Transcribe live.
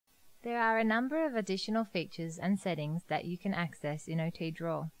There are a number of additional features and settings that you can access in OT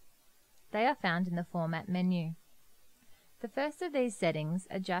Draw. They are found in the Format menu. The first of these settings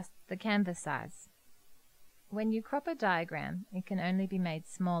adjusts the canvas size. When you crop a diagram, it can only be made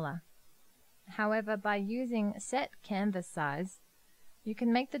smaller. However, by using Set Canvas Size, you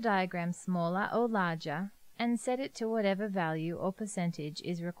can make the diagram smaller or larger and set it to whatever value or percentage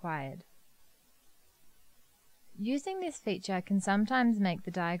is required. Using this feature can sometimes make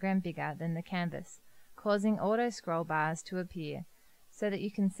the diagram bigger than the canvas, causing auto scroll bars to appear so that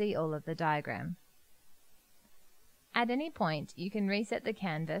you can see all of the diagram. At any point, you can reset the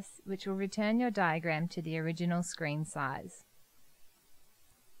canvas, which will return your diagram to the original screen size.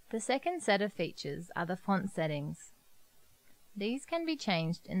 The second set of features are the font settings. These can be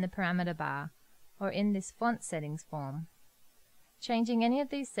changed in the parameter bar or in this font settings form. Changing any of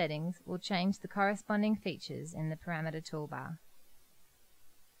these settings will change the corresponding features in the parameter toolbar.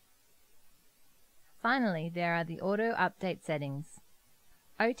 Finally, there are the auto update settings.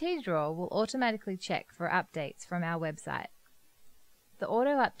 OT Draw will automatically check for updates from our website. The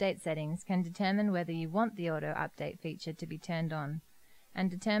auto update settings can determine whether you want the auto update feature to be turned on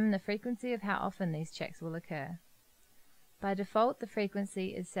and determine the frequency of how often these checks will occur. By default, the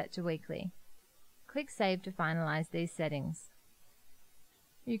frequency is set to weekly. Click Save to finalize these settings.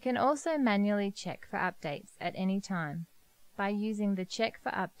 You can also manually check for updates at any time by using the Check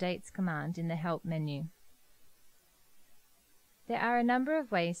for Updates command in the Help menu. There are a number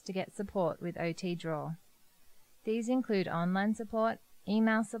of ways to get support with OT Draw. These include online support,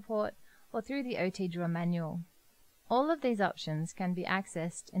 email support, or through the OT Draw manual. All of these options can be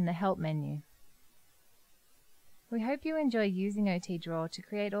accessed in the Help menu. We hope you enjoy using OT Draw to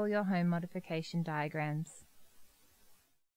create all your home modification diagrams.